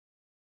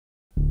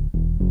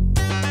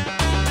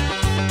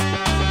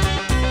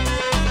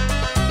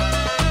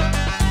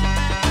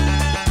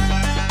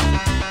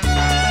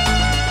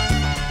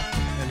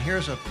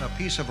a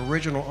piece of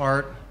original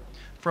art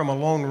from a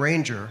Lone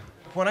Ranger.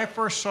 When I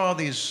first saw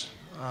these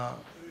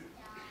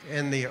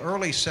in the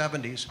early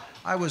 70s,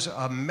 I was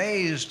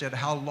amazed at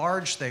how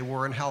large they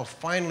were and how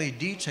finely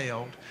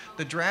detailed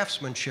the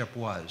draftsmanship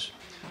was.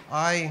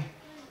 I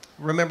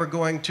remember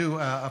going to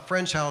a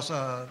friend's house,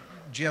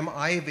 Jim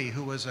Ivey,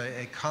 who was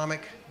a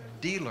comic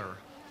dealer,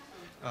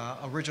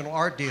 original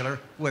art dealer,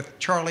 with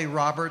Charlie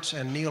Roberts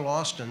and Neil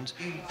Austin.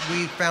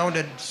 We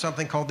founded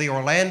something called the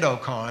Orlando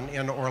Con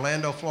in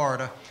Orlando,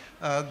 Florida,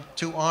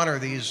 to honor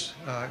these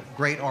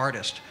great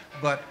artists.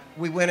 But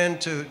we went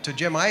into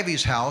Jim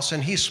Ivey's house,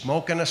 and he's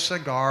smoking a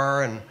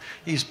cigar, and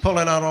he's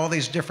pulling out all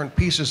these different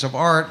pieces of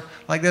art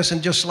like this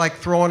and just like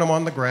throwing them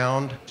on the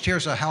ground.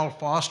 Here's a Hal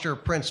Foster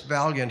Prince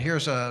Valiant.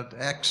 Here's a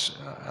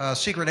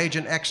Secret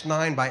Agent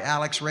X9 by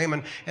Alex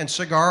Raymond, and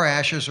cigar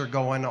ashes are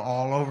going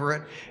all over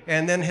it.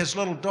 And then his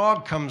little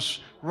dog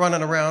comes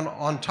running around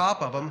on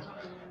top of him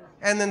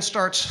and then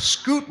starts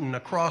scooting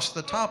across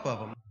the top of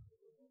him.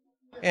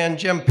 And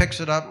Jim picks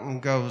it up and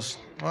goes,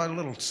 well, a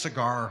little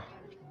cigar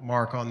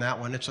mark on that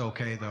one. It's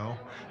okay, though.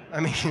 I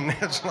mean,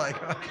 it's like,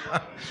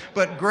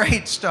 but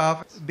great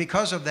stuff.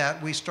 Because of that,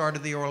 we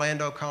started the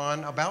Orlando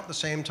Con about the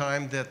same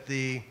time that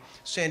the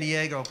San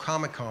Diego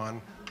Comic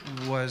Con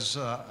was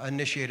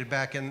initiated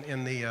back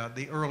in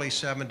the early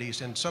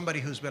 70s, and somebody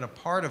who's been a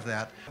part of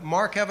that.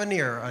 Mark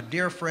Evanier, a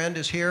dear friend,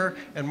 is here.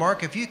 And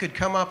Mark, if you could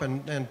come up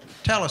and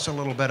tell us a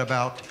little bit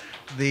about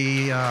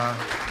the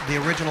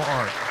original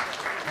art.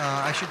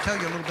 I should tell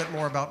you a little bit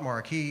more about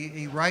Mark.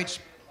 He writes,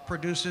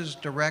 produces,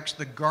 directs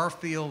the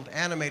Garfield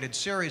animated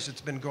series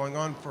that's been going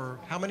on for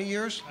how many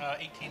years?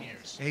 18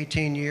 years.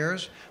 18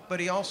 years.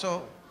 But he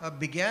also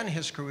began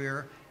his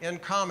career in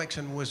comics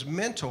and was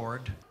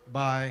mentored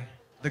by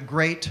the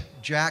great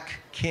Jack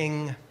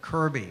King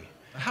Kirby.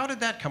 How did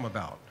that come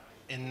about?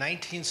 In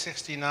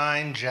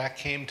 1969, Jack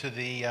came to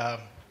the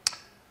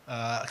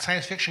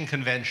science fiction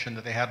convention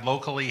that they had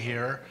locally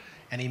here,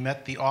 and he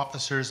met the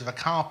officers of a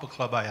comic book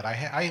club I had.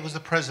 I was the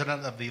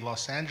president of the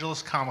Los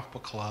Angeles Comic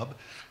Book Club,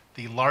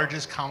 the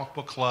largest comic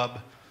book club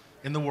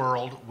in the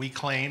world, we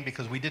claim,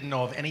 because we didn't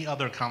know of any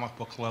other comic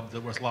book club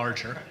that was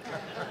larger.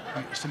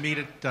 We used to meet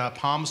at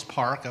Palms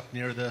Park up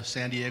near the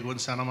San Diego and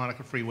Santa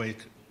Monica Freeway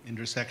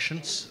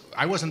intersections.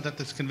 I wasn't at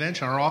this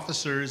convention. Our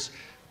officers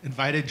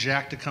invited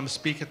Jack to come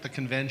speak at the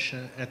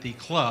convention, at the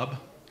club.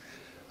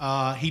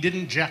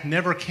 Jack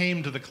never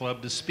came to the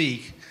club to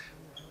speak.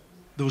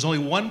 There was only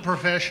one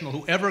professional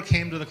who ever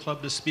came to the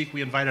club to speak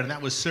we invited, and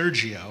that was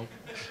Sergio,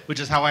 which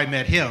is how I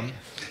met him.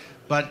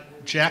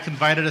 But Jack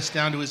invited us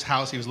down to his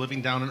house. He was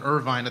living down in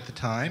Irvine at the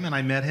time, and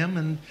I met him,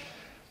 and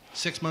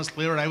 6 months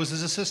later, I was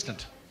his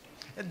assistant.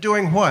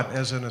 Doing what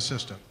as an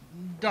assistant?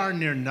 Darn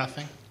near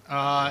nothing.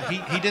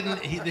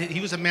 He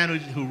was a man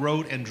who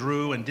wrote and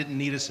drew and didn't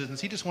need assistants.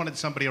 He just wanted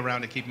somebody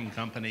around to keep him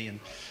company, and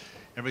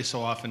every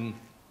so often,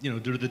 do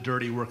the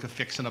dirty work of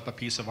fixing up a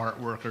piece of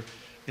artwork, or,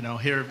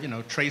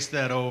 trace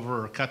that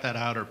over, or cut that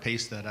out, or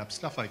paste that up,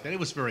 stuff like that. It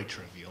was very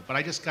trivial, but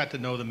I just got to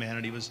know the man,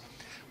 and he was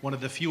one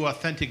of the few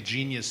authentic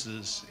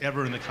geniuses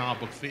ever in the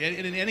comic book field,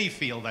 in any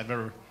field I've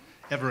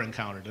ever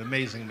encountered. An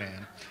amazing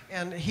man.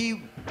 And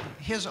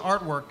his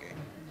artwork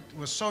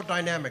was so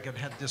dynamic. It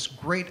had this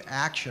great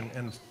action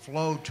and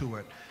flow to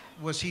it.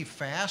 Was he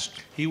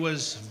fast? He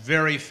was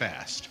very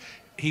fast.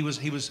 In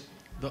his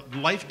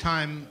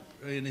lifetime,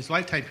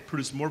 he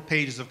produced more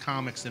pages of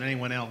comics than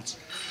anyone else,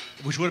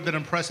 which would have been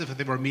impressive if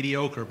they were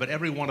mediocre, but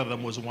every one of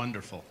them was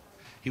wonderful.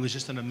 He was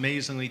just an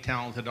amazingly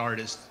talented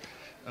artist.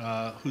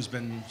 Who's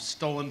been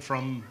stolen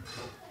from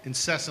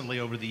incessantly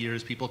over the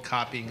years, people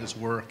copying his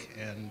work,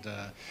 and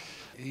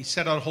he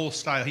set out a whole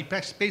style. He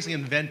basically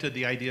invented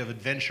the idea of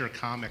adventure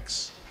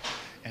comics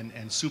and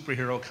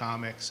superhero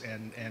comics,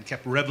 and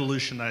kept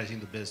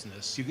revolutionizing the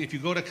business. If you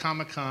go to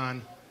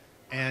Comic-Con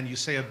and you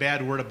say a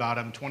bad word about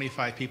him,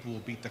 25 people will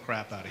beat the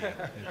crap out of you.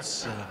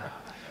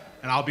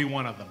 And I'll be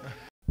one of them.